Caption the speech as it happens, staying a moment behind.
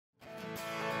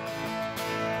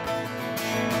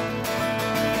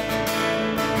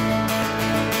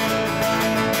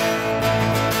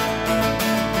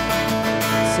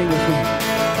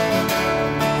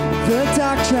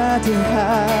tried to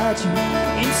hide you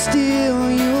and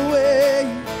steal you away.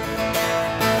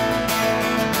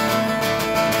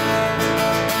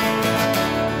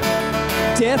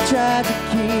 Death tried to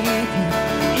keep you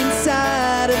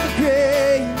inside of the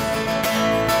grave.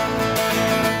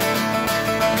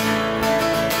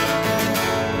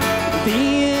 The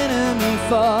enemy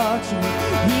fought you,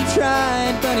 he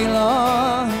tried but he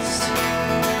lost.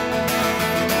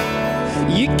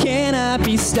 You cannot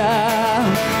be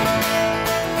stopped.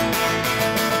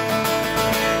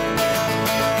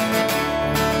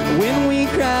 When we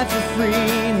cried for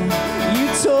freedom, you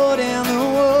tore down the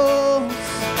walls.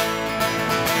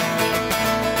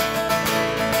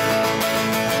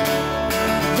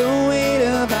 The weight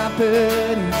of our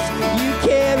burdens, you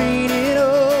carried it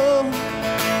all.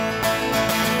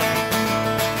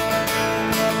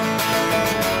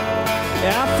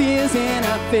 Our fears and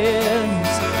our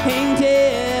failures hang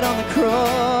dead on the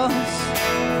cross.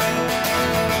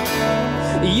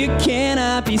 You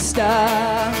cannot be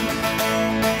stopped.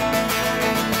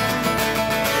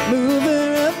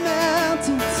 Mover of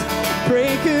mountains,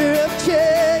 breaker of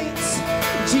chains,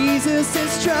 Jesus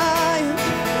has triumphed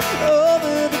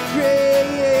over the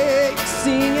grave.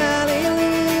 Sing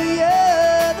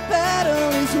hallelujah, the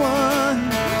battle is won.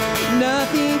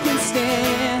 Nothing can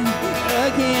stand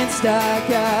against our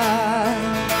God.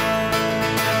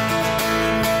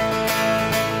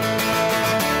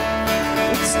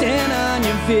 We stand on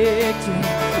your victory,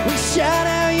 we shout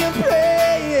out your praise.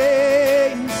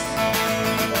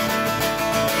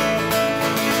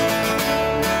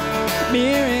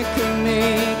 Miracle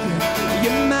maker,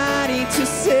 you're mighty to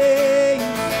save.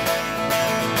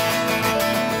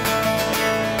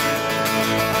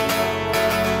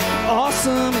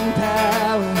 Awesome in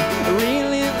power,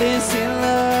 relentless in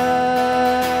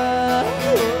love.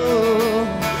 Oh,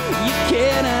 you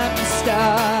cannot be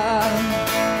stopped.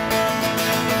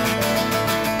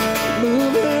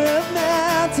 Mover of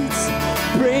mountains,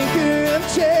 breaker of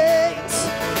chains,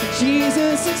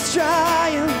 Jesus has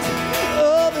triumphed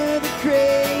over the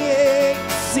grave.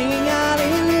 Sing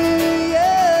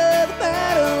hallelujah, the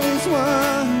battle is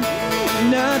won.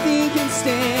 Nothing can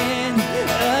stand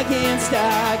against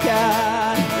our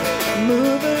God.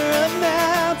 Mover of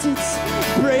mountains,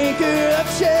 breaker of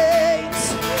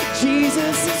chains,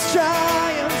 Jesus has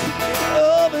triumphed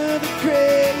over the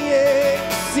grave.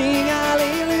 Sing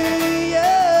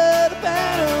hallelujah, the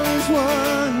battle is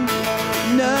won.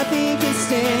 Nothing can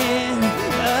stand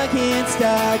against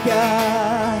our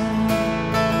God.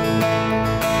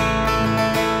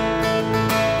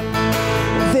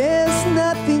 There's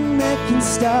nothing that can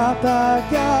stop our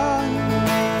God.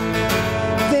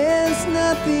 There's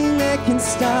nothing that can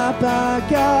stop our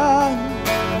God.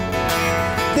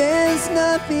 There's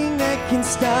nothing that can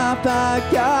stop our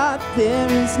God. There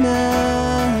is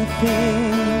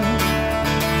nothing.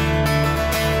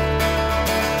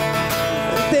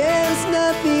 There's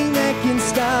nothing that can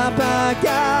stop our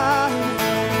God.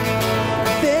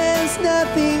 There's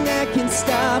nothing that can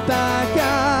stop our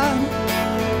God.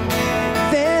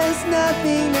 There's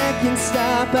nothing that can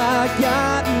stop our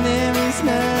God, and there is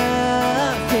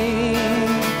nothing.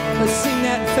 Let's sing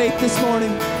that in faith this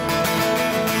morning.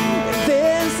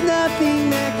 There's nothing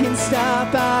that can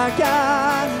stop our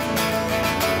God.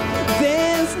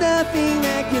 There's nothing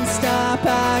that can stop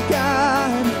our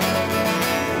God.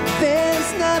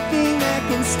 There's nothing that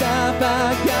can stop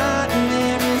our God, and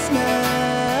there is nothing.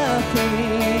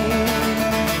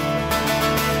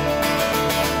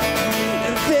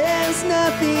 There's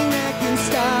nothing that can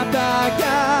stop our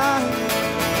God.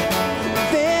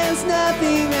 There's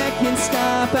nothing that can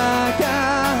stop our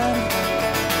God.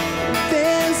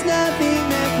 There's nothing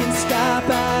that can stop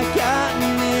our God,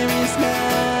 and there is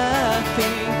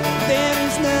nothing. There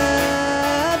is nothing.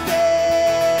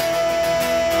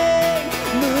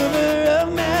 Mover of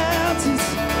mountains,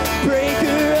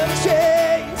 breaker of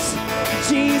chains,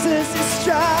 Jesus has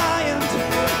triumphed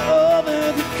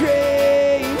over the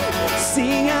grave.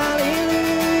 Sing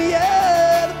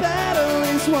hallelujah, the battle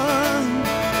is won.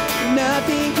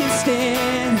 Nothing can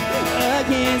stand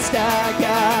against our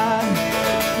God.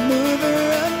 Mover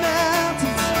of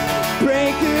mountains,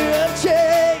 breaker of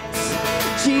chains,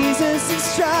 Jesus has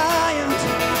triumphed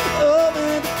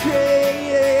over the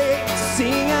grave.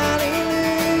 Sing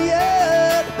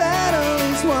hallelujah, the battle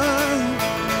is won.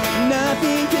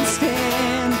 Nothing can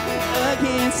stand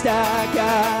against our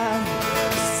God.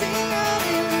 Sing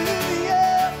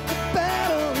hallelujah, the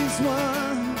battle is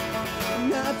won.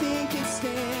 Nothing can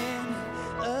stand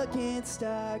against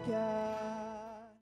our God.